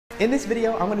In this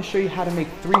video, I'm gonna show you how to make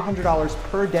 $300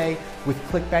 per day with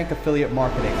ClickBank affiliate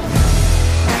marketing.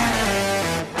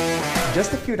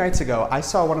 Just a few nights ago, I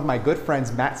saw one of my good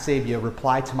friends, Matt Sabia,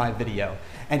 reply to my video.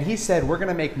 And he said, we're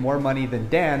gonna make more money than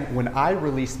Dan when I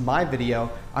released my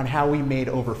video on how we made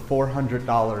over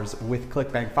 $400 with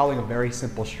ClickBank following a very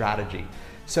simple strategy.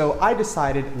 So I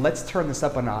decided, let's turn this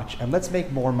up a notch and let's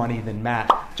make more money than Matt,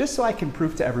 just so I can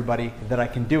prove to everybody that I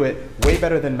can do it way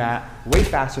better than Matt, way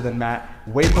faster than Matt,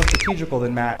 way more strategical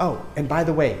than Matt. Oh, and by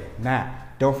the way,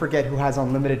 Matt, don't forget who has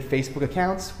unlimited Facebook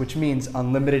accounts, which means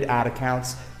unlimited ad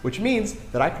accounts, which means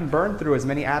that I can burn through as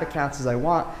many ad accounts as I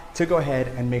want to go ahead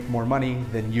and make more money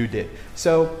than you did.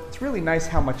 So it's really nice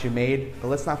how much you made, but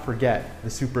let's not forget the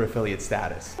super affiliate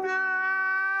status.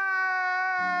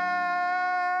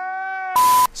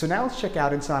 So now let's check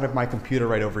out inside of my computer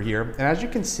right over here. And as you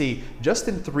can see, just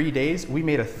in 3 days, we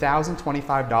made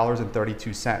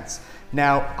 $1,025.32.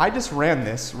 Now, I just ran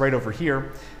this right over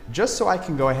here just so I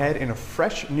can go ahead in a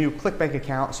fresh new ClickBank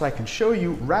account so I can show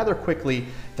you rather quickly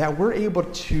that we're able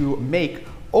to make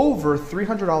over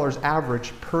 $300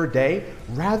 average per day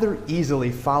rather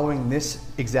easily following this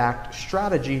exact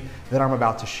strategy that I'm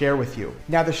about to share with you.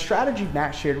 Now, the strategy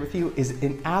Matt shared with you is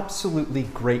an absolutely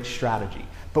great strategy.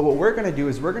 But what we're gonna do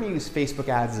is we're gonna use Facebook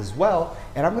ads as well,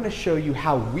 and I'm gonna show you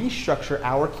how we structure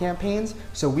our campaigns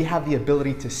so we have the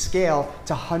ability to scale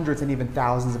to hundreds and even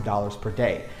thousands of dollars per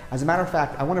day. As a matter of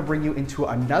fact, I wanna bring you into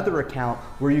another account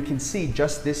where you can see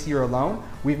just this year alone,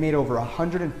 we've made over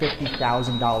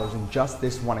 $150,000 in just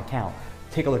this one account.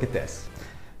 Take a look at this.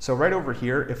 So right over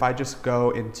here, if I just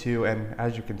go into, and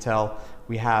as you can tell,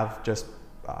 we have just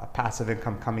passive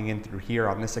income coming in through here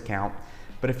on this account.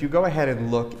 But if you go ahead and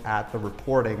look at the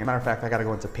reporting, as a matter of fact, I gotta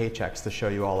go into paychecks to show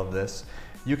you all of this.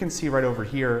 You can see right over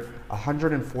here,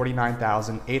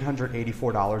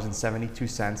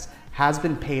 $149,884.72 has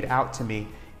been paid out to me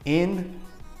in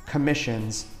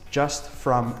commissions just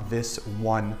from this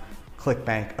one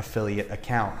ClickBank affiliate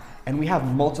account. And we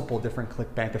have multiple different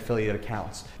ClickBank affiliate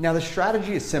accounts. Now the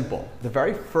strategy is simple. The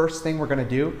very first thing we're gonna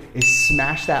do is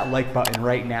smash that like button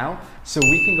right now so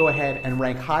we can go ahead and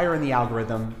rank higher in the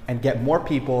algorithm and get more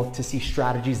people to see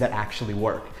strategies that actually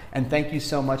work. And thank you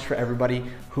so much for everybody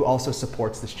who also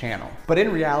supports this channel. But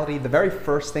in reality, the very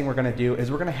first thing we're gonna do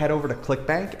is we're gonna head over to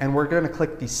ClickBank and we're gonna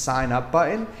click the sign up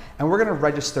button and we're gonna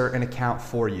register an account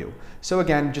for you. So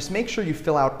again, just make sure you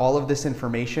fill out all of this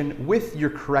information with your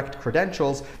correct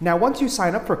credentials. Now, once you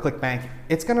sign up for ClickBank,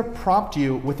 it's gonna prompt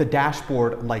you with a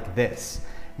dashboard like this.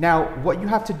 Now, what you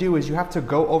have to do is you have to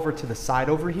go over to the side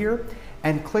over here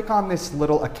and click on this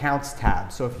little accounts tab.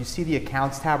 So if you see the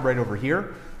accounts tab right over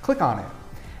here, click on it.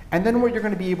 And then what you're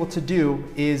gonna be able to do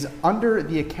is under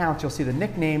the account, you'll see the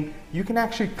nickname, you can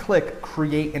actually click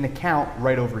create an account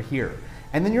right over here.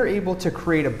 And then you're able to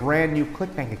create a brand new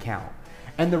ClickBank account.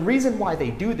 And the reason why they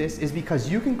do this is because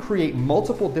you can create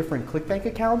multiple different ClickBank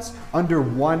accounts under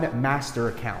one master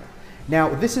account. Now,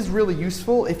 this is really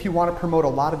useful if you wanna promote a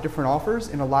lot of different offers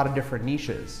in a lot of different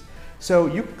niches. So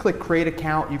you click create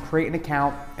account, you create an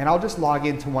account, and I'll just log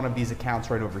into one of these accounts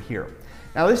right over here.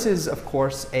 Now this is, of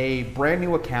course, a brand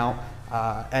new account,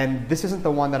 and this isn't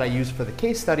the one that I use for the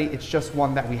case study, it's just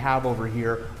one that we have over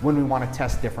here when we want to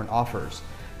test different offers.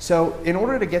 So in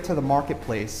order to get to the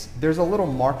marketplace, there's a little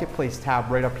marketplace tab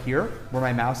right up here where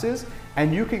my mouse is,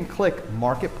 and you can click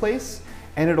marketplace,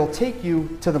 and it'll take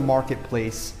you to the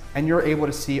marketplace, and you're able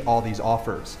to see all these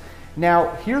offers.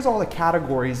 Now, here's all the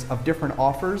categories of different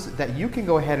offers that you can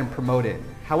go ahead and promote in.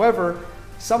 However,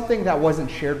 something that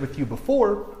wasn't shared with you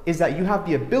before is that you have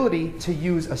the ability to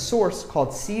use a source called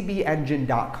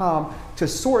cbengine.com to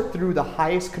sort through the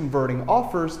highest converting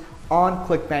offers on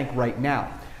ClickBank right now.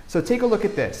 So take a look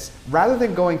at this. Rather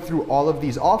than going through all of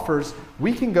these offers,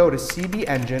 we can go to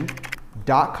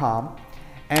cbengine.com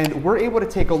and we're able to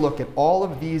take a look at all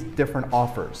of these different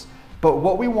offers. But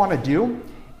what we want to do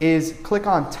is click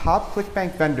on top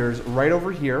ClickBank vendors right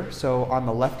over here. So on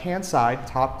the left-hand side,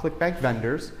 top ClickBank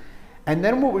vendors. And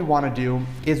then what we want to do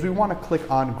is we want to click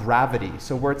on gravity.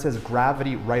 So where it says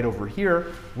gravity right over here,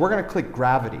 we're going to click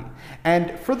gravity.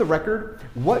 And for the record,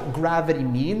 what gravity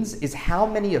means is how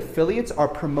many affiliates are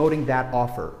promoting that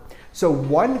offer. So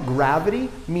one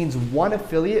gravity means one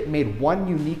affiliate made one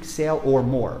unique sale or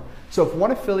more. So if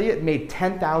one affiliate made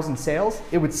 10,000 sales,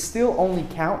 it would still only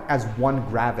count as one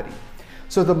gravity.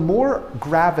 So the more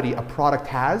gravity a product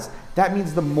has, that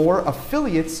means the more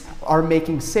affiliates are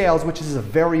making sales, which is a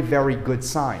very, very good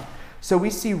sign. So we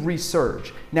see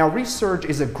Resurge. Now Resurge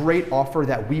is a great offer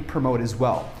that we promote as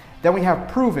well. Then we have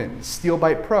Proven, Steel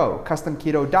Bite Pro, Custom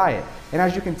Keto Diet. And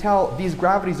as you can tell, these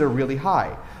gravities are really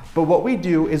high. But what we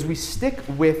do is we stick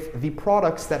with the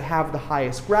products that have the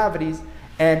highest gravities,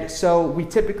 and so we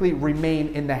typically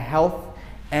remain in the health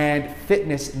and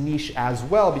fitness niche as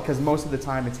well, because most of the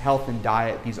time it's health and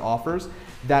diet, these offers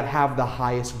that have the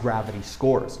highest gravity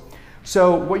scores.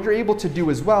 So what you're able to do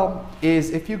as well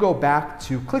is if you go back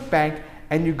to ClickBank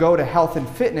and you go to health and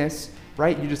fitness,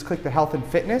 right? You just click the health and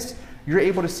fitness, you're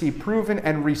able to see proven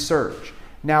and research.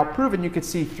 Now proven, you could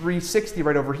see 360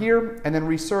 right over here, and then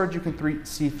research, you can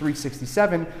see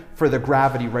 367 for the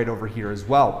gravity right over here as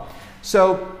well.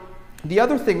 So the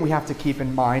other thing we have to keep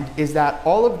in mind is that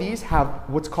all of these have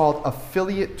what's called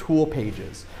affiliate tool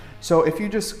pages. So if you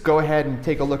just go ahead and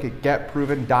take a look at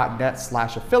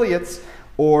getproven.net/affiliates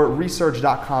or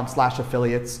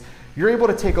research.com/affiliates, you're able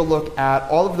to take a look at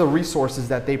all of the resources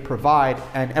that they provide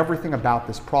and everything about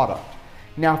this product.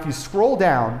 Now, if you scroll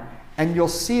down and you'll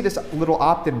see this little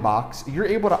opt-in box, you're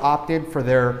able to opt in for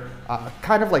their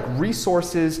kind of like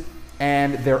resources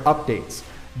and their updates.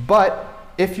 But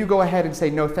if you go ahead and say,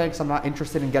 no thanks, I'm not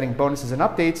interested in getting bonuses and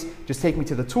updates, just take me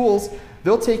to the tools,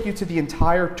 they'll take you to the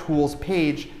entire tools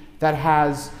page that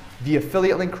has the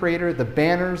affiliate link creator, the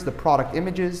banners, the product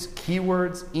images,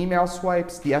 keywords, email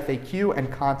swipes, the FAQ,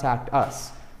 and contact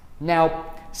us. Now,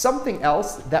 something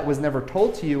else that was never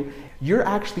told to you, you're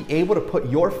actually able to put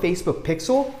your Facebook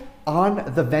pixel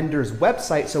on the vendor's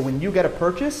website, so when you get a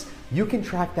purchase, you can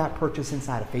track that purchase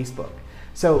inside of Facebook.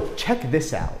 So check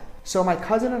this out. So my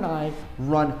cousin and I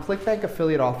run ClickBank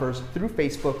affiliate offers through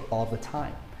Facebook all the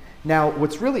time. Now,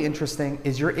 what's really interesting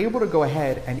is you're able to go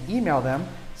ahead and email them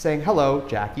saying, hello,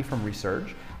 Jackie from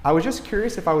Research. I was just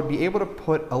curious if I would be able to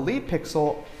put a lead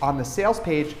pixel on the sales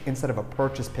page instead of a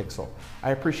purchase pixel.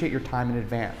 I appreciate your time in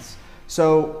advance.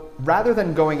 So rather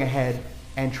than going ahead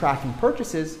and tracking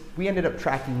purchases, we ended up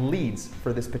tracking leads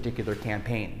for this particular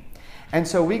campaign. And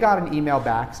so we got an email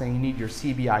back saying you need your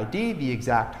CBID, the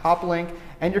exact hop link,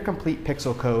 and your complete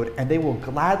pixel code, and they will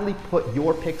gladly put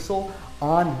your pixel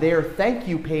on their thank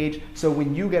you page, so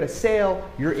when you get a sale,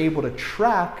 you're able to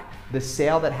track the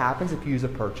sale that happens if you use a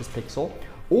purchase pixel,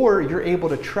 or you're able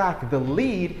to track the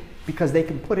lead because they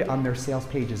can put it on their sales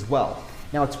page as well.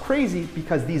 Now it's crazy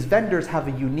because these vendors have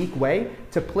a unique way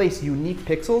to place unique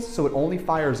pixels, so it only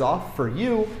fires off for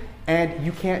you, and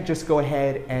you can't just go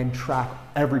ahead and track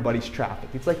everybody's traffic.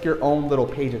 It's like your own little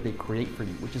page that they create for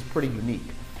you, which is pretty unique.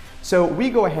 So we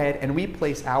go ahead and we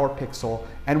place our pixel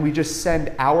and we just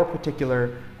send our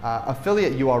particular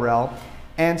affiliate URL.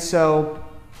 And so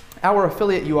our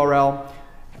affiliate URL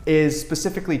is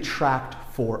specifically tracked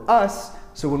for us.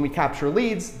 So when we capture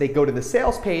leads, they go to the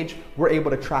sales page, we're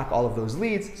able to track all of those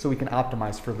leads so we can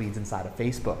optimize for leads inside of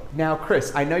Facebook. Now,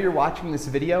 Chris, I know you're watching this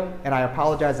video and I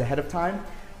apologize ahead of time,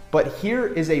 but here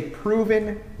is a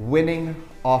proven winning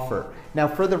offer. Now,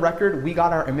 for the record, we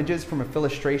got our images from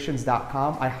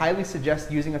Affilistrations.com. I highly suggest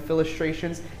using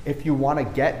Affilistrations if you want to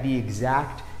get the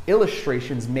exact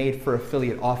illustrations made for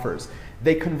affiliate offers.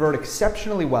 They convert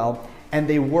exceptionally well and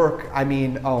they work, I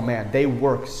mean, oh man, they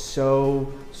work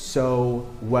so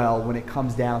well when it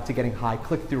comes down to getting high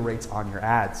click-through rates on your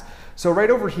ads. So right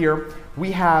over here,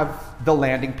 we have the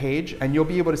landing page, and you'll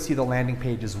be able to see the landing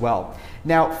page as well.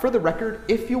 Now, for the record,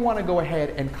 if you want to go ahead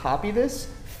and copy this,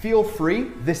 feel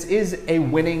free. This is a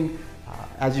winning,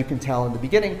 as you can tell in the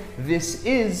beginning, this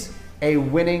is a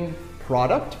winning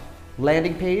product,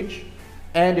 landing page,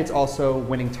 and it's also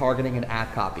winning targeting and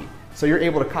ad copy. So you're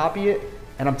able to copy it,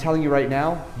 and I'm telling you right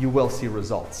now, you will see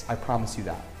results. I promise you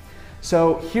that.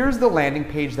 So here's the landing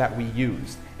page that we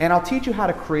used, and I'll teach you how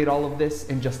to create all of this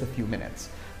in just a few minutes.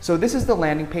 So this is the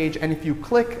landing page, and if you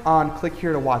click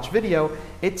here to watch video,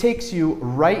 it takes you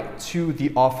right to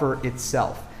the offer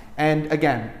itself. And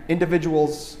again,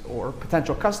 individuals or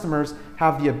potential customers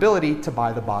have the ability to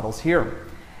buy the bottles here.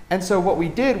 And so what we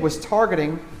did was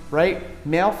targeting, right,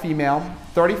 male, female,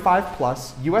 35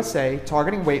 plus, USA,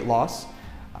 targeting weight loss.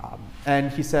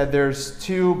 And he said there's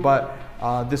two, but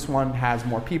this one has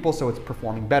more people, so it's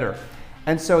performing better.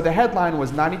 And so the headline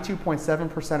was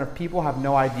 92.7% of people have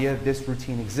no idea this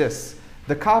routine exists.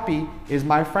 The copy is,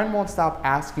 my friend won't stop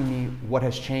asking me what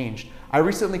has changed. I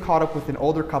recently caught up with an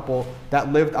older couple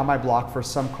that lived on my block for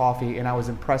some coffee, and I was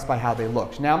impressed by how they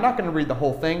looked. Now, I'm not going to read the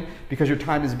whole thing because your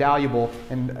time is valuable.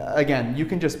 And again, you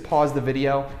can just pause the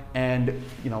video and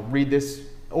read this,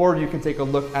 or you can take a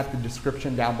look at the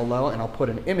description down below, and I'll put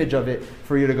an image of it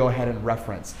for you to go ahead and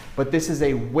reference. But this is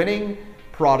a winning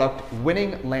product,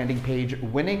 winning landing page,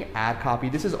 winning ad copy.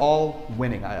 This is all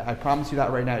winning. I promise you that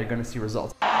right now, you're going to see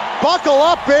results. Buckle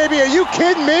up, baby. Are you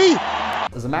kidding me?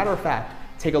 As a matter of fact,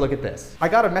 take a look at this. I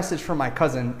got a message from my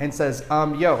cousin and says,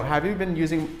 yo, have you been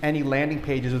using any landing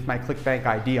pages with my ClickBank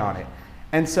ID on it?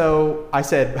 And so I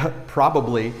said,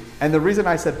 probably. And the reason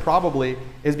I said probably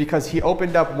is because he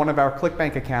opened up one of our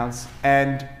ClickBank accounts,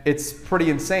 and it's pretty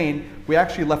insane. We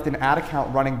actually left an ad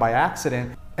account running by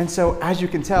accident. And so as you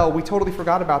can tell, we totally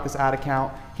forgot about this ad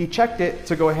account. He checked it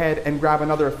to go ahead and grab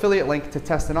another affiliate link to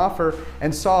test an offer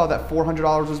and saw that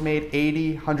 $400 was made,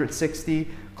 80, 160,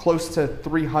 close to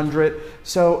 300.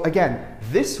 So again,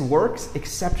 this works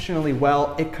exceptionally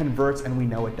well. It converts, and we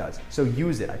know it does. So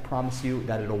use it. I promise you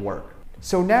that it'll work.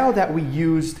 So now that we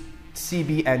used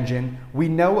CB Engine, we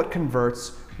know it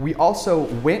converts. We also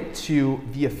went to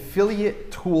the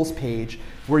affiliate tools page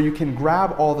where you can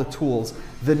grab all the tools.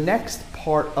 The next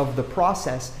part of the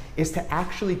process is to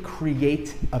actually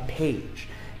create a page.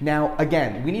 Now,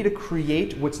 again, we need to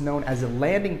create what's known as a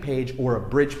landing page or a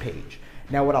bridge page.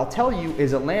 Now, what I'll tell you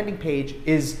is a landing page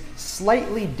is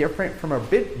slightly different from a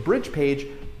bridge page,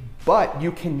 but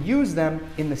you can use them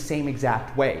in the same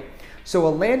exact way. So a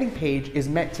landing page is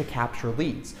meant to capture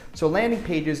leads. So landing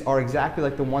pages are exactly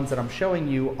like the ones that I'm showing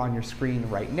you on your screen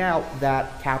right now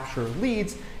that capture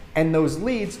leads. And those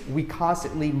leads, we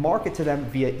constantly market to them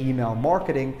via email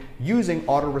marketing using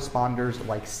autoresponders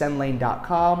like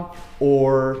sendlane.com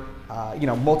or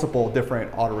multiple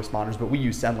different autoresponders, but we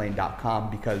use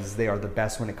sendlane.com because they are the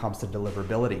best when it comes to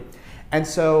deliverability. And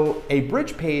so a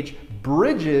bridge page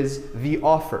bridges the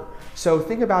offer. So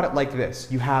think about it like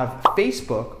this. You have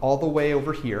Facebook all the way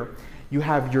over here. You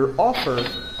have your offer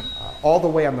all the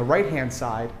way on the right-hand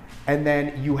side, and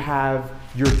then you have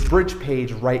your bridge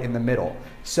page right in the middle.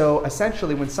 So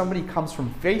essentially, when somebody comes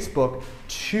from Facebook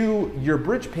to your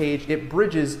bridge page, it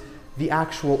bridges the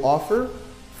actual offer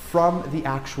from the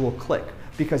actual click,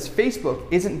 because Facebook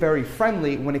isn't very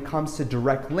friendly when it comes to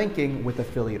direct linking with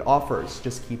affiliate offers.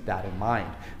 Just keep that in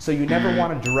mind. So you never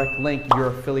want to direct link your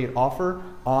affiliate offer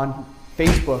on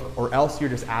Facebook, or else you're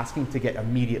just asking to get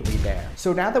immediately banned.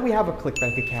 So now that we have a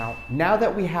ClickBank account, now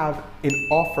that we have an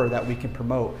offer that we can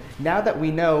promote, now that we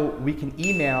know we can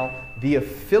email the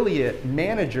affiliate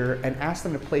manager and ask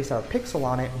them to place our pixel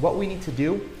on it, what we need to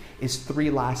do is 3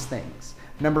 last things.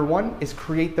 Number 1 is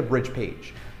create the bridge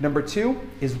page. Number 2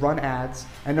 is run ads.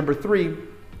 And number 3,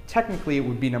 technically it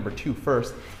would be number 2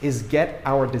 first, is get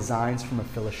our designs from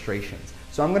Affilistrations.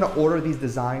 So I'm gonna order these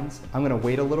designs, I'm gonna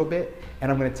wait a little bit, and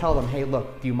I'm gonna tell them, hey,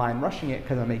 look, do you mind rushing it?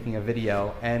 Because I'm making a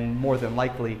video, and more than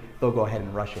likely, they'll go ahead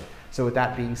and rush it. So with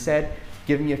that being said,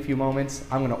 give me a few moments,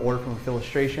 I'm gonna order from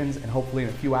Affilistrations, and hopefully in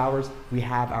a few hours, we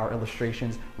have our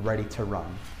illustrations ready to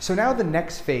run. So now the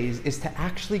next phase is to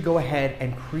actually go ahead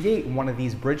and create one of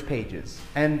these bridge pages.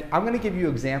 And I'm gonna give you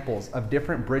examples of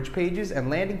different bridge pages and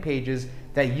landing pages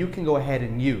that you can go ahead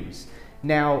and use.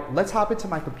 Now, let's hop into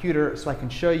my computer so I can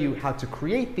show you how to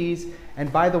create these.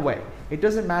 And by the way, it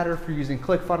doesn't matter if you're using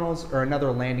ClickFunnels or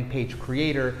another landing page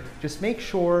creator, just make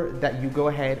sure that you go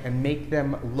ahead and make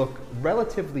them look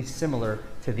relatively similar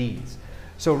to these.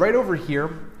 So right over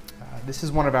here, this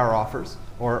is one of our offers,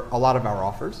 or a lot of our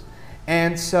offers.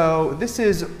 And so this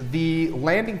is the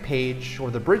landing page, or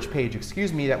the bridge page,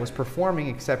 excuse me, that was performing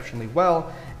exceptionally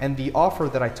well, and the offer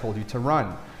that I told you to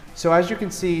run. So as you can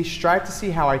see, striving to see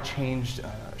how I changed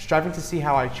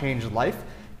life.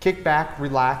 Kick back,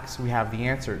 relax, we have the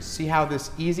answers. See how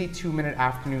this easy 2-minute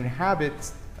afternoon habit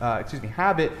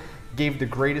gave the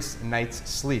greatest night's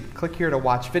sleep. Click here to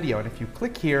watch video, and if you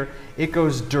click here, it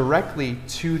goes directly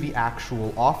to the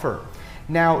actual offer.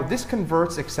 Now, this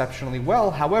converts exceptionally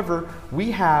well. However,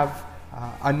 we have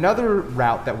another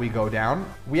route that we go down.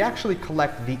 We actually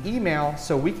collect the email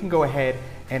so we can go ahead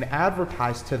and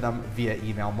advertise to them via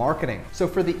email marketing. So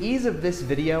for the ease of this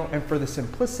video and for the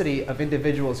simplicity of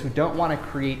individuals who don't want to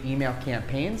create email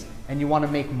campaigns and you want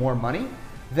to make more money,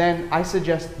 then I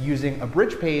suggest using a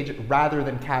bridge page rather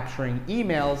than capturing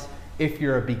emails if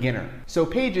you're a beginner. So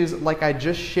pages like I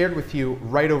just shared with you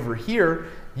right over here,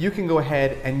 you can go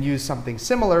ahead and use something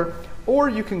similar, or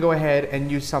you can go ahead and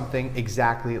use something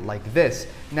exactly like this.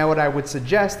 Now what I would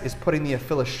suggest is putting the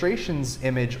Affilistrations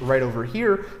image right over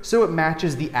here so it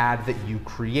matches the ad that you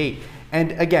create.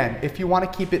 And again, if you want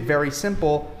to keep it very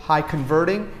simple, high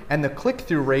converting, and the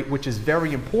click-through rate, which is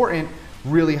very important,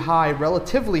 really high,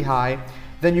 relatively high,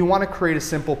 then you want to create a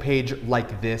simple page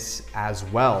like this as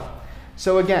well.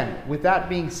 So again, with that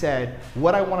being said,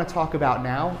 what I want to talk about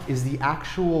now is the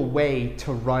actual way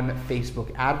to run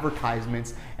Facebook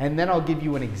advertisements, and then I'll give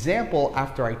you an example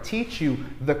after I teach you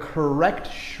the correct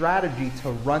strategy to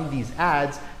run these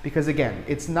ads, because again,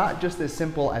 it's not just as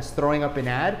simple as throwing up an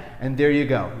ad and there you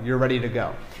go, you're ready to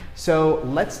go. So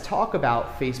let's talk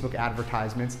about Facebook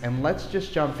advertisements, and let's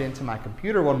just jump into my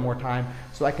computer one more time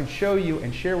so I can show you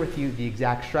and share with you the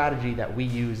exact strategy that we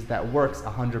use that works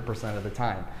 100% of the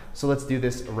time. So let's do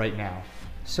this right now.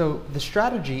 So the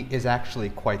strategy is actually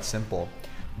quite simple.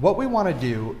 What we want to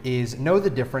do is know the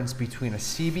difference between a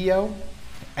CBO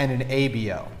and an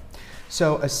ABO.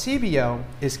 So a CBO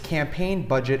is campaign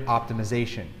budget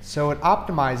optimization. So it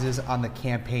optimizes on the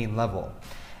campaign level.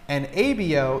 And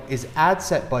ABO is ad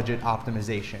set budget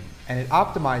optimization, and it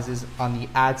optimizes on the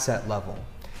ad set level.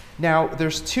 Now,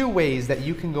 there's two ways that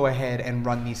you can go ahead and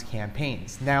run these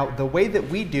campaigns. Now, the way that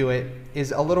we do it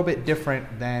is a little bit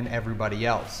different than everybody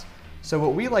else. So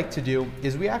what we like to do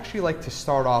is we actually like to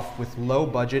start off with low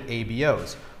budget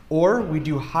ABOs, or we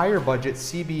do higher budget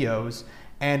CBOs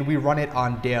and we run it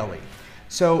on daily.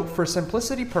 So for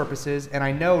simplicity purposes, and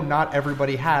I know not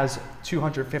everybody has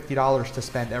 $250 to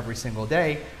spend every single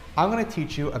day, I'm going to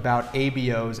teach you about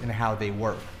ABOs and how they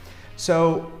work.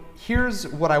 So here's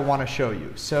what I want to show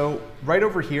you. So right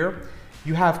over here,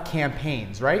 you have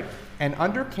campaigns, right? And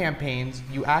under campaigns,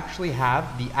 you actually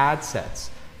have the ad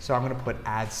sets. So I'm going to put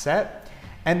ad set.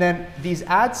 And then these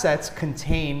ad sets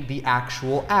contain the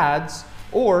actual ads,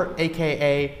 or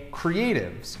AKA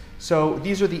creatives. So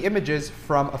these are the images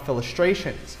from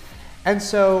illustrations. And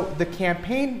so the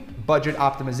campaign budget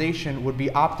optimization would be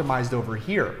optimized over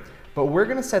here, but we're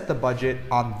going to set the budget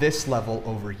on this level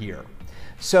over here.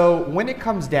 So when it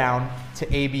comes down to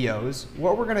ABOs,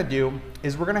 what we're going to do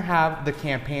is we're going to have the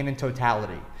campaign in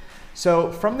totality.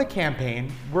 So from the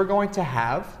campaign, we're going to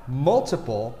have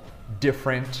multiple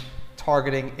different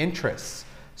targeting interests.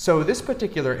 So this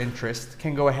particular interest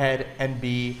can go ahead and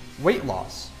be weight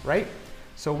loss, right?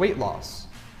 So weight loss.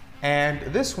 And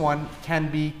this one can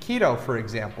be keto, for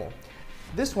example.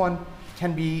 This one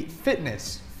can be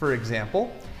fitness, for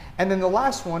example. And then the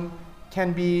last one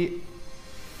can be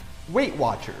Weight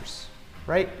Watchers,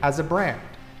 right, as a brand.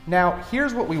 Now,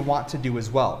 here's what we want to do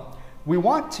as well. We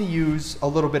want to use a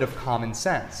little bit of common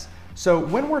sense. So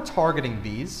when we're targeting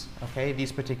these, okay,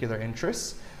 these particular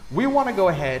interests, we want to go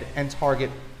ahead and target,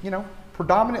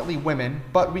 predominantly women,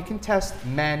 but we can test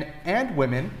men and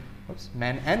women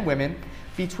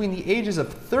between the ages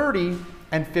of 30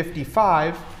 and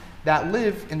 55 that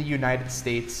live in the United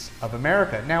States of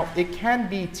America. Now, it can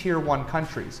be tier 1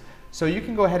 countries. So you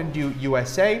can go ahead and do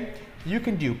USA, you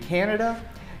can do Canada,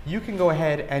 you can go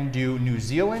ahead and do New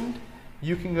Zealand,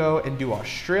 you can go and do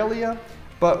Australia,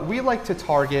 but we like to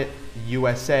target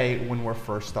USA when we're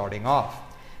first starting off.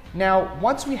 Now,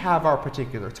 once we have our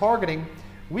particular targeting,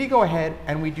 we go ahead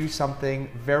and we do something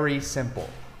very simple.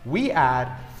 We add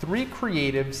 3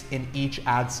 creatives in each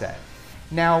ad set.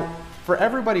 Now, for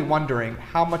everybody wondering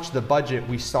how much the budget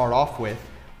we start off with,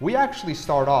 we actually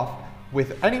start off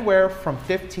with anywhere from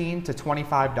 $15 to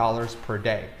 $25 per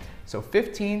day. So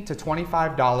 $15 to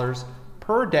 $25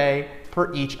 per day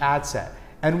per each ad set.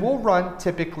 And we'll run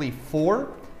typically 4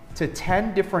 to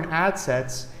 10 different ad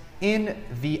sets in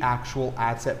the actual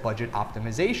ad set budget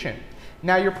optimization.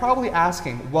 Now you're probably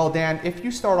asking, well Dan, if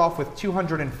you start off with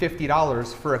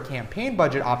 $250 for a campaign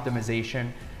budget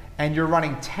optimization and you're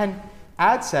running 10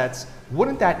 ad sets,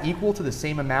 wouldn't that equal to the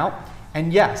same amount?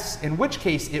 And yes, in which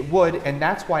case it would, and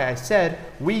that's why I said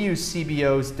we use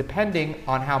CBOs depending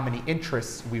on how many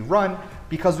interests we run,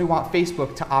 because we want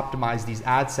Facebook to optimize these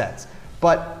ad sets.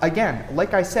 But again,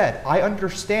 like I said, I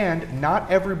understand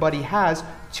not everybody has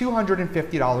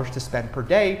 $250 to spend per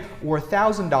day or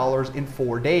 $1,000 in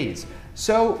 4 days.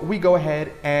 So we go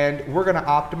ahead and we're gonna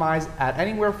optimize at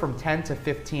anywhere from 10 to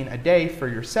 15 a day for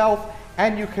yourself,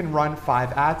 and you can run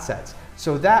 5 ad sets.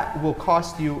 So that will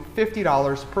cost you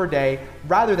 $50 per day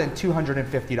rather than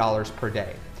 $250 per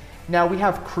day. Now we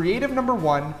have creative number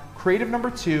 1, creative number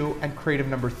 2, and creative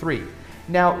number 3.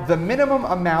 Now the minimum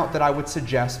amount that I would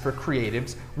suggest for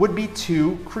creatives would be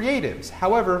 2 creatives.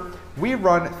 However, we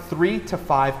run 3 to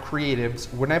 5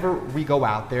 creatives whenever we go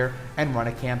out there and run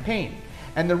a campaign.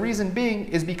 And the reason being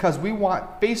is because we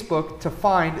want Facebook to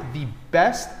find the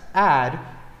best ad,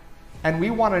 and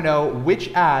we want to know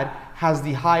which ad has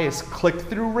the highest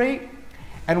click-through rate,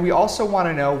 and we also want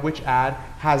to know which ad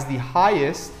has the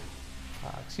highest,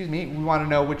 we want to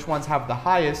know which ones have the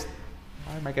highest,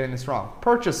 why am I getting this wrong,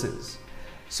 purchases.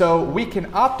 So we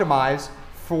can optimize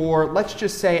for, let's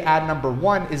just say ad number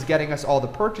 1 is getting us all the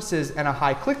purchases and a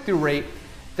high click-through rate,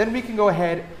 then we can go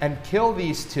ahead and kill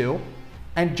these 2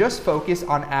 and just focus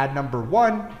on ad number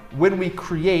 1 when we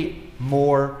create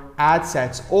more ad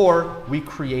sets or we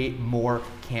create more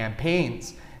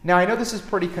campaigns. Now I know this is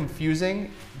pretty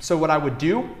confusing, so what I would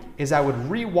do is I would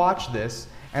re-watch this,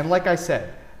 and like I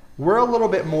said, we're a little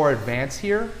bit more advanced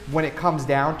here when it comes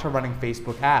down to running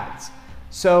Facebook ads.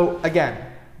 So again,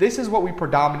 this is what we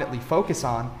predominantly focus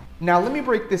on. Now let me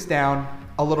break this down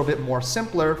a little bit more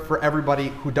simpler for everybody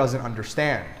who doesn't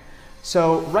understand.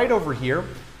 So right over here,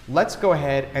 let's go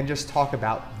ahead and just talk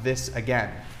about this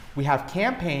again. We have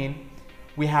campaign,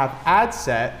 we have ad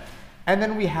set, and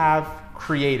then we have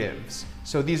creatives.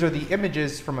 So these are the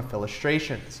images from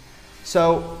illustrations.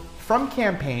 So from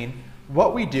campaign,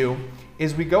 what we do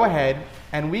is we go ahead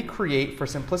and we create, for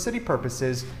simplicity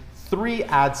purposes, 3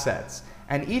 ad sets.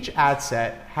 And each ad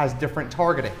set has different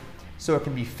targeting. So it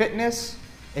can be fitness,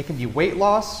 it can be weight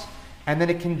loss, and then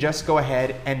it can just go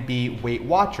ahead and be Weight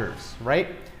Watchers, right?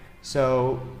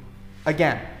 So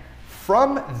again,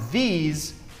 from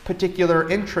these particular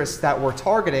interests that we're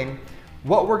targeting,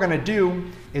 what we're gonna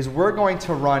do is we're going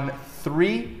to run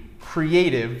 3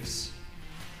 creatives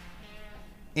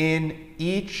in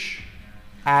each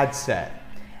ad set.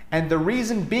 And the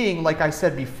reason being, like I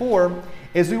said before,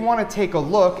 is we want to take a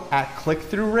look at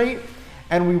click-through rate,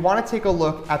 and we want to take a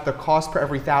look at the cost per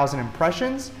every 1,000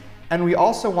 impressions, and we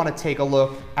also want to take a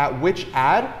look at which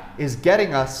ad is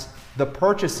getting us the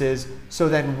purchases, so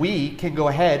then we can go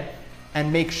ahead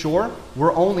and make sure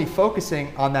we're only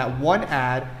focusing on that one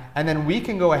ad, and then we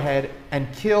can go ahead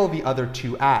and kill the other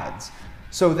 2 ads.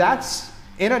 So that's,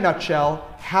 in a nutshell,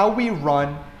 how we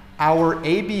run our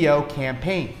ABO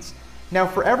campaigns. Now,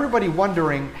 for everybody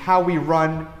wondering how we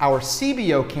run our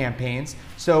CBO campaigns,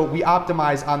 so we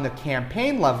optimize on the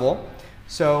campaign level.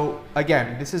 So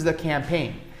again, this is the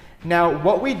campaign. Now,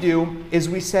 what we do is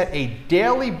we set a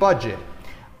daily budget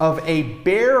of a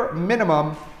bare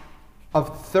minimum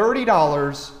of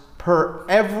 $30 per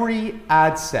every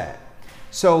ad set.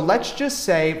 So let's just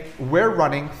say we're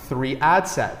running 3 ad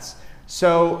sets.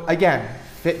 So again,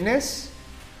 fitness,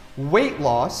 weight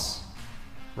loss,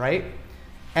 right?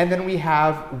 And then we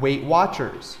have Weight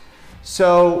Watchers.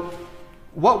 So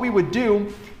what we would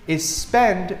do is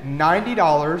spend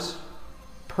 $90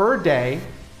 per day,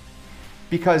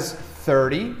 because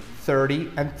 30,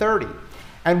 30, and 30.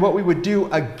 And what we would do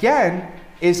again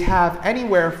is have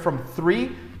anywhere from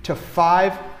 3 to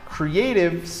 5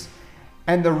 creatives.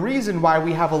 And the reason why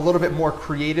we have a little bit more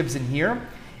creatives in here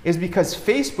is because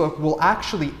Facebook will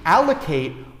actually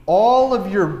allocate all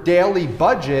of your daily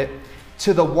budget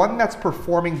to the one that's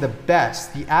performing the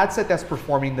best, the ad set that's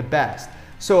performing the best.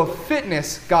 So if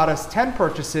fitness got us 10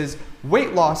 purchases,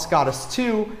 weight loss got us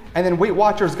 2, and then Weight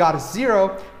Watchers got us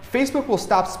 0, Facebook will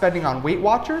stop spending on Weight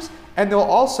Watchers, and they'll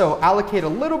also allocate a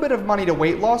little bit of money to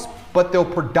weight loss, but they'll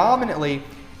predominantly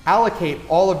allocate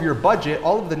all of your budget,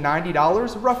 all of the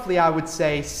 $90, roughly I would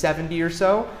say 70 or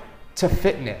so, to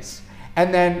fitness.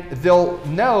 And then they'll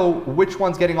know which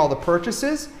one's getting all the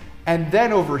purchases, and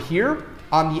then over here,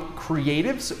 on the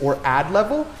creatives or ad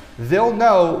level, they'll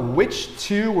know which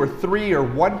 2 or 3 or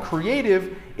 1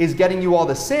 creative is getting you all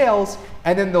the sales,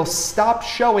 and then they'll stop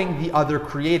showing the other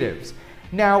creatives.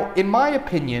 Now, in my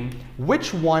opinion,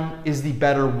 which one is the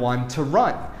better one to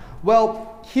run?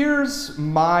 Well, here's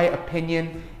my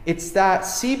opinion. It's that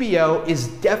CBO is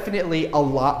definitely a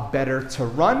lot better to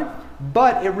run,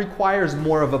 but it requires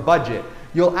more of a budget.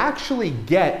 You'll actually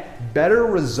get better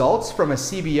results from a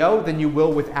CBO than you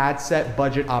will with ad set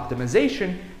budget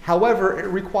optimization. However, it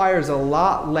requires a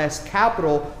lot less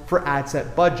capital for ad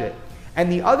set budget. And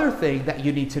the other thing that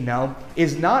you need to know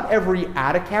is not every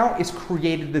ad account is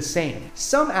created the same.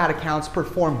 Some ad accounts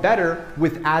perform better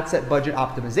with ad set budget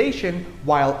optimization,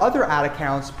 while other ad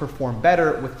accounts perform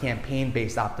better with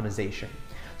campaign-based optimization.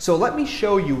 So let me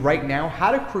show you right now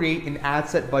how to create an ad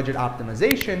set budget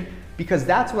optimization, because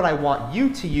that's what I want you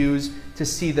to use to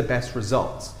see the best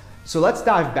results. So let's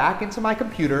dive back into my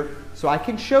computer so I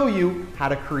can show you how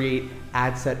to create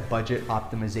ad set budget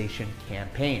optimization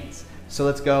campaigns. So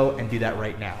let's go and do that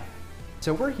right now.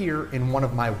 So we're here in one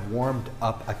of my warmed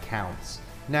up accounts.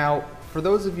 Now, for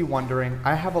those of you wondering,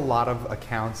 I have a lot of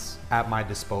accounts at my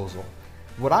disposal.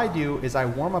 What I do is I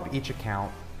warm up each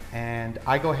account, and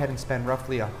I go ahead and spend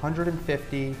roughly $150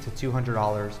 to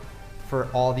 $200 for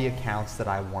all the accounts that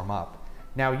I warm up.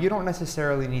 Now, you don't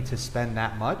necessarily need to spend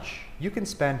that much. You can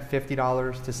spend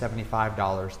 $50 to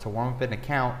 $75 to warm up an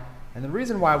account. And the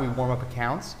reason why we warm up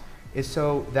accounts is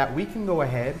so that we can go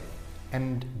ahead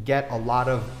and get a lot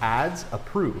of ads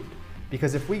approved.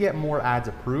 Because if we get more ads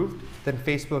approved, then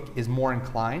Facebook is more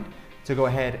inclined to go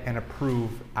ahead and approve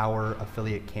our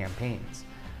affiliate campaigns.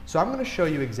 So I'm going to show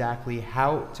you exactly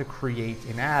how to create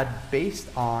an ad based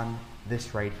on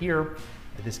this right here,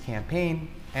 this campaign,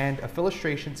 and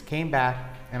Illustrations came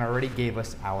back and already gave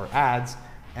us our ads,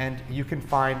 and you can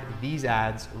find these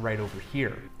ads right over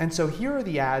here. And so here are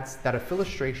the ads that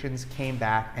Illustrations came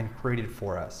back and created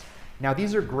for us. Now,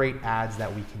 these are great ads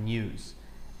that we can use.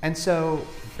 And so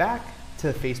back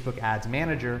to Facebook Ads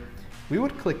Manager, we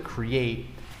would click Create,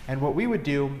 and what we would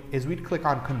do is we'd click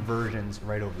on Conversions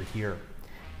right over here.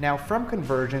 Now, from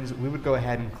Conversions, we would go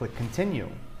ahead and click Continue.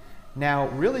 Now,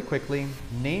 really quickly,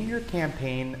 name your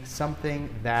campaign something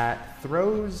that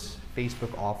throws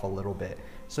Facebook off a little bit.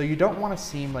 So you don't want to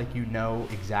seem like you know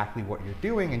exactly what you're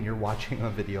doing and you're watching a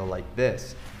video like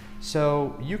this.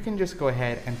 So you can just go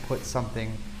ahead and put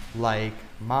something like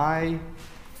my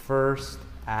first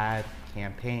ad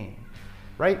campaign,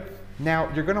 right?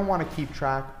 Now, you're going to want to keep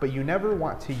track, but you never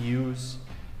want to use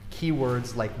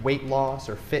keywords like weight loss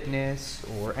or fitness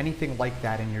or anything like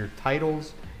that in your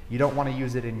titles. You don't want to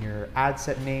use it in your ad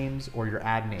set names or your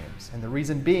ad names. And the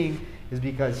reason being is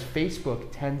because Facebook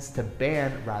tends to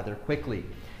ban rather quickly.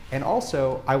 And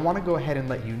also, I want to go ahead and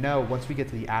let you know, once we get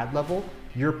to the ad level,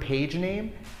 your page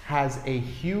name has a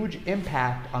huge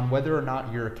impact on whether or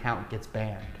not your account gets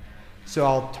banned. So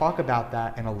I'll talk about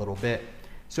that in a little bit.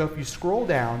 So if you scroll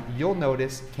down, you'll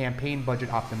notice campaign budget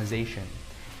optimization.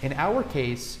 In our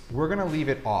case, we're going to leave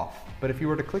it off. But if you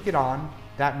were to click it on,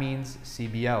 that means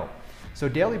CBO. So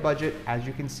daily budget, as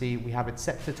you can see, we have it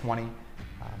set to 20.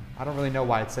 I don't really know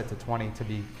why it's set to 20, to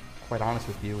be quite honest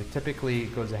with you. It typically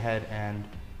goes ahead and,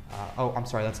 oh, I'm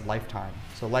sorry, that's lifetime.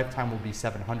 So lifetime will be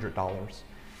 $700.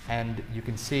 And you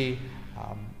can see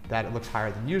that it looks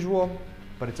higher than usual,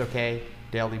 but it's okay.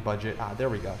 Daily budget, there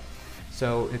we go.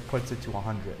 So it puts it to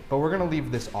 100. But we're gonna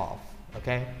leave this off,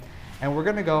 okay? And we're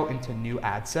gonna go into new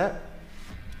ad set,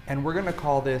 and we're gonna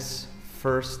call this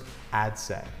first ad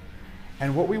set.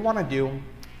 And what we wanna do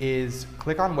is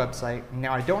click on website.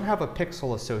 Now, I don't have a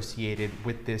pixel associated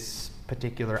with this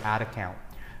particular ad account,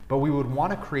 but we would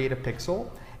wanna create a pixel,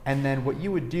 and then what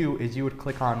you would do is you would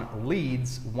click on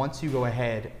leads once you go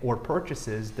ahead, or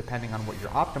purchases, depending on what you're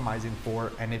optimizing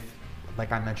for. And if,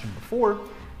 like I mentioned before,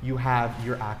 you have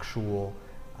your actual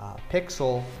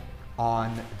pixel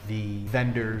on the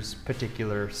vendor's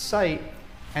particular site.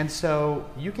 And so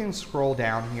you can scroll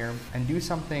down here and do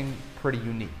something pretty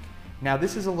unique. Now,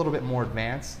 this is a little bit more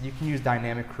advanced. You can use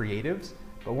dynamic creatives,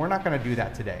 but we're not gonna do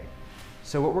that today.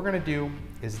 So what we're gonna do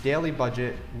is daily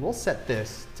budget, we'll set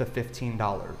this to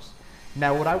 $15.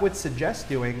 Now, what I would suggest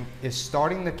doing is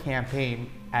starting the campaign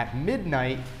at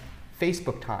midnight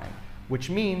Facebook time, which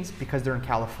means, because they're in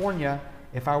California,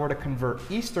 if I were to convert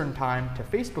Eastern time to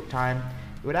Facebook time,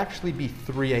 it would actually be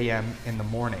 3 a.m. in the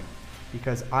morning,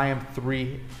 because I am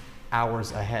 3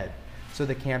 hours ahead. So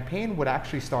the campaign would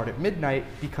actually start at midnight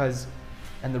because,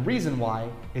 and the reason why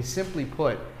is simply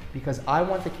put, because I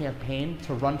want the campaign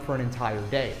to run for an entire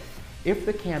day. If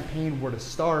the campaign were to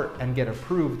start and get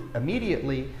approved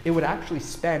immediately, it would actually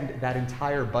spend that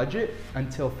entire budget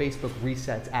until Facebook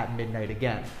resets at midnight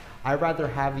again. I'd rather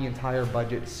have the entire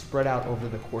budget spread out over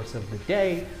the course of the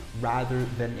day rather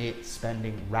than it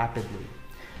spending rapidly.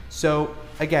 So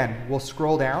again, we'll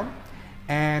scroll down,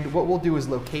 and what we'll do is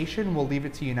location, we'll leave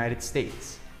it to United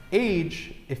States.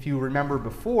 Age, if you remember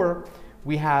before,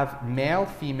 we have male,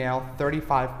 female,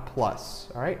 35 plus,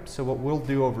 all right? So what we'll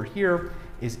do over here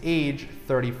is age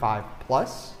 35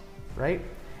 plus, right?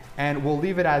 And we'll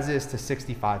leave it as is to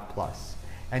 65 plus.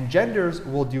 And genders,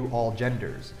 we'll do all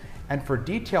genders. And for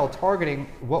detailed targeting,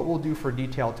 what we'll do for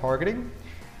detailed targeting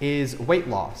is weight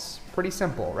loss. Pretty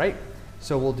simple, right?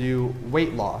 So we'll do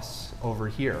weight loss over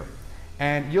here.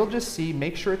 And you'll just see,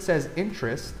 make sure it says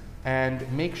interest,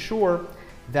 and make sure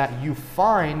that you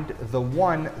find the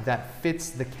one that fits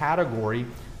the category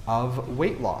of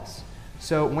weight loss.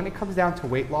 So when it comes down to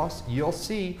weight loss, you'll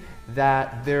see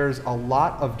that there's a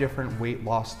lot of different weight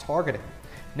loss targeting.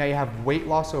 Now you have weight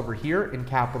loss over here in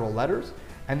capital letters,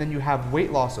 and then you have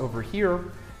weight loss over here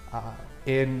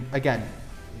in, again,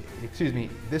 excuse me,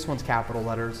 this one's capital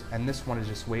letters, and this one is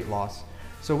just weight loss.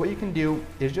 So what you can do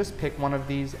is just pick one of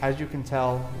these. As you can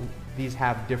tell, these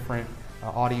have different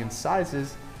audience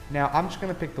sizes. Now I'm just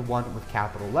gonna pick the one with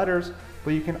capital letters,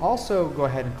 but you can also go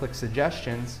ahead and click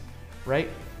suggestions, right?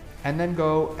 And then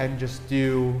go and just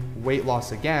do weight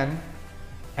loss again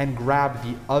and grab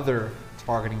the other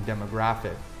targeting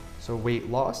demographic. So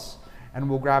weight loss, and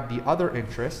we'll grab the other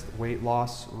interest, weight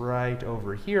loss, right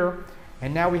over here.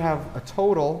 And now we have a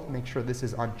total, make sure this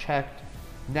is unchecked.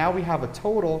 Now we have a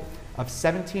total of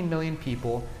 17 million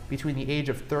people between the age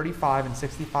of 35 and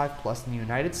 65 plus in the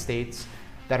United States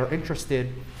that are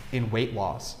interested in weight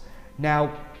loss.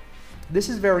 Now, this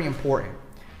is very important.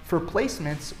 For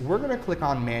placements, we're gonna click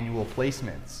on manual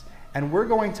placements, and we're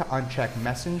going to uncheck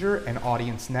Messenger and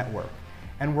Audience Network.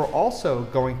 And we're also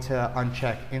going to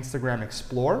uncheck Instagram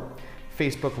Explore,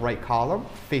 Facebook Right Column,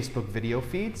 Facebook Video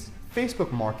Feeds,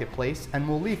 Facebook Marketplace, and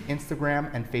we'll leave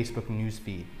Instagram and Facebook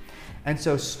Newsfeed. And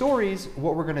so stories,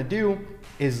 what we're gonna do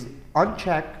is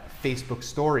uncheck Facebook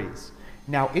Stories.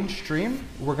 Now in stream,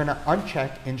 we're gonna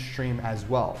uncheck in stream as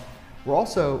well. We're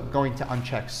also going to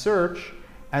uncheck search,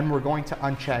 and we're going to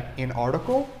uncheck in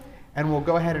article, and we'll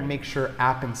go ahead and make sure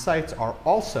app and sites are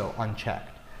also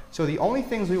unchecked. So the only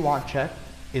things we want checked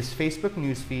is Facebook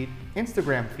newsfeed,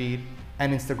 Instagram feed,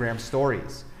 and Instagram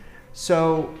stories.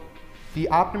 So the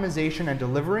optimization and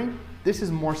delivery, this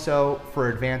is more so for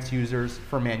advanced users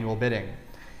for manual bidding.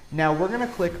 Now we're gonna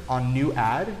click on new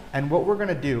ad, and what we're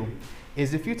gonna do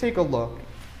is, if you take a look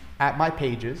at my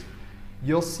pages,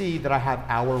 you'll see that I have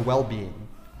our well-being.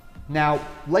 Now,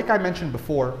 like I mentioned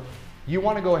before, you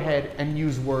wanna go ahead and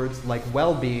use words like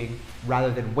well-being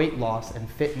rather than weight loss and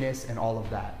fitness and all of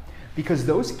that, because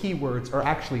those keywords are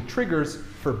actually triggers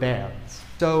for bans.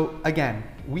 So again,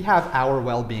 we have our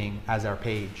well-being as our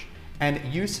page, and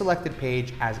use selected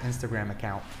page as Instagram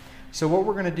account. So what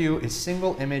we're gonna do is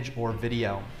single image or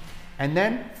video. And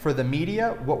then for the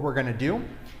media, what we're gonna do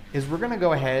is we're gonna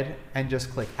go ahead and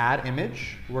just click add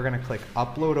image. We're gonna click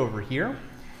upload over here.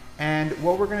 And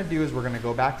what we're gonna do is we're gonna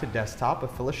go back to desktop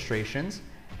of illustrations,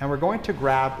 and we're going to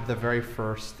grab the very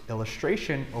first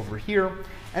illustration over here,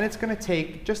 and it's gonna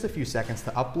take just a few seconds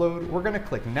to upload. We're gonna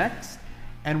click next,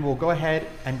 and we'll go ahead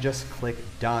and just click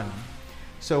done.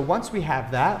 So once we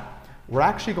have that, we're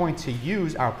actually going to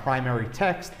use our primary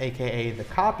text, AKA the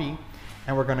copy,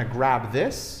 and we're gonna grab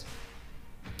this,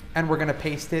 and we're gonna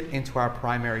paste it into our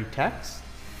primary text.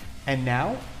 And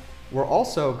now we're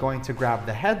also going to grab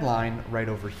the headline right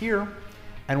over here,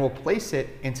 and we'll place it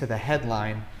into the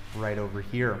headline right over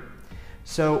here.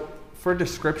 So for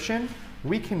description,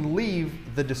 we can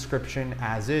leave the description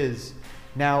as is.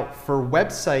 Now for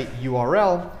website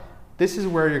URL, this is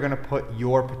where you're gonna put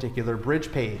your particular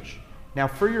bridge page. Now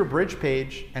for your bridge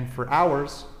page and for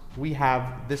ours, we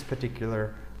have this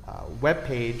particular web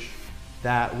page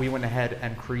that we went ahead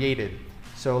and created.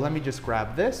 So let me just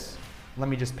grab this. Let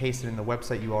me just paste it in the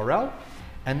website URL.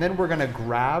 And then we're gonna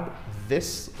grab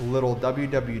this little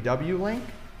www link,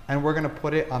 and we're gonna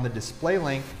put it on the display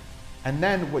link. And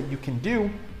then what you can do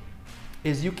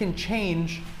is you can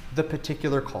change the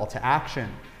particular call to action.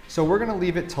 So we're gonna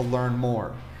leave it to learn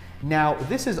more. Now,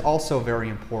 this is also very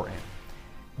important.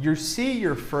 You see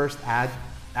your first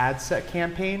ad set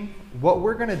campaign. What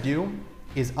we're gonna do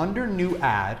is under new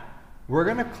ad, we're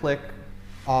gonna click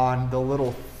on the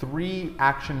little 3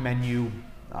 action menu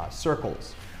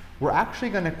circles. We're actually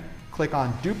gonna click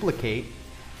on duplicate,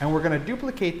 and we're gonna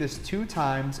duplicate this 2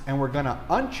 times, and we're gonna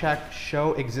uncheck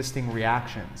show existing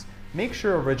reactions. Make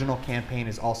sure original campaign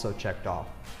is also checked off.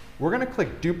 We're gonna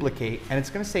click duplicate, and it's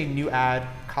gonna say new ad,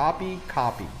 copy,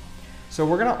 copy. So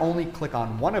we're gonna only click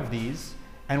on one of these,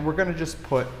 and we're gonna just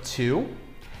put 2,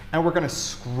 and we're gonna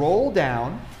scroll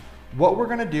down. What we're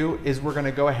gonna do is we're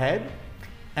gonna go ahead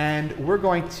and we're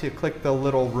going to click the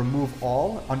little remove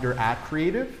all under ad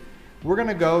creative. We're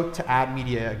gonna go to add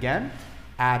media again,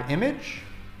 add image,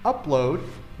 upload.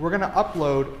 We're gonna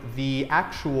upload the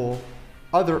actual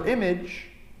other image,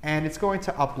 and it's going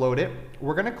to upload it.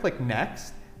 We're gonna click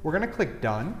next. We're gonna click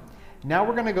done. Now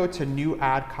we're gonna go to new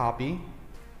ad copy,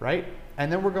 right?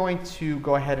 And then we're going to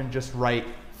go ahead and just write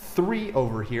 3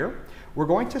 over here. We're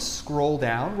going to scroll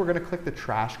down. We're gonna click the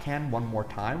trash can one more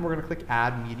time. We're gonna click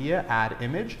add media, add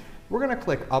image. We're gonna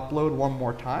click upload one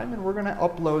more time, and we're gonna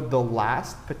upload the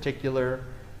last particular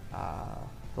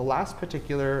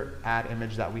ad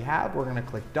image that we have. We're gonna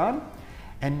click done.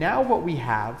 And now what we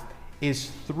have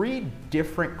is 3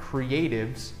 different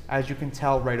creatives. As you can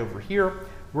tell right over here,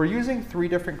 we're using 3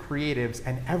 different creatives,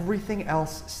 and everything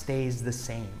else stays the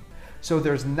same. So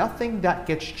there's nothing that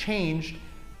gets changed,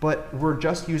 but we're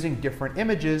just using different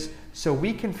images so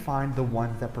we can find the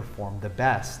ones that perform the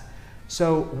best.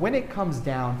 So when it comes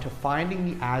down to finding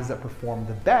the ads that perform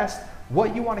the best,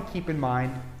 what you want to keep in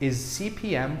mind is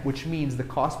CPM, which means the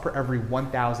cost per every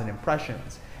 1,000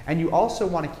 impressions. And you also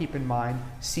want to keep in mind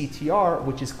CTR,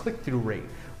 which is click-through rate,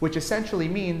 which essentially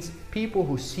means people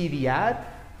who see the ad,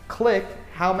 click,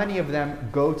 how many of them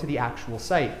go to the actual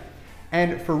site.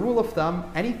 And for rule of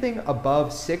thumb, anything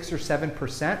above 6 or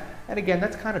 7%, and again,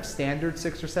 that's kind of standard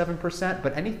 6 or 7%,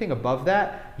 but anything above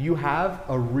that, you have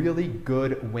a really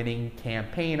good winning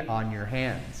campaign on your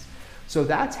hands. So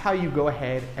that's how you go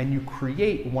ahead and you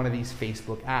create one of these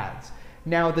Facebook ads.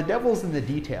 Now, the devil's in the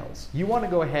details. You want to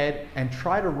go ahead and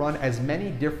try to run as many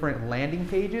different landing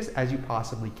pages as you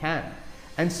possibly can.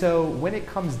 And so when it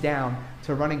comes down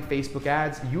to running Facebook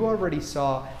ads, you already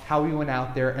saw how we went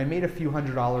out there and made a few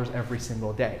 $100s every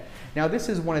single day. Now, this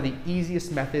is one of the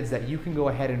easiest methods that you can go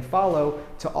ahead and follow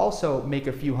to also make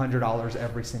a few $100s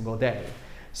every single day.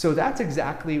 So that's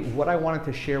exactly what I wanted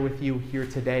to share with you here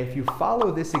today. If you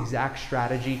follow this exact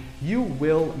strategy, you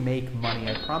will make money.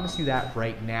 I promise you that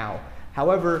right now.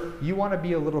 However, you want to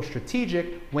be a little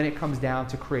strategic when it comes down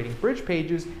to creating bridge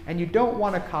pages, and you don't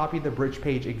want to copy the bridge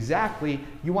page exactly.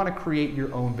 You want to create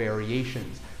your own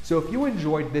variations. So if you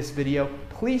enjoyed this video,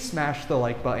 please smash the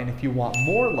like button if you want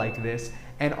more like this.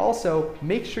 And also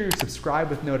make sure you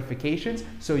subscribe with notifications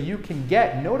so you can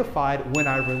get notified when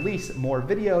I release more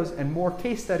videos and more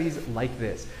case studies like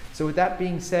this. So with that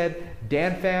being said,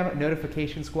 DanFam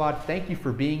Notification Squad, thank you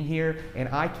for being here, and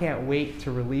I can't wait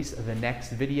to release the next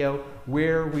video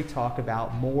where we talk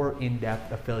about more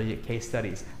in-depth affiliate case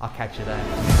studies. I'll catch you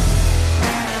then.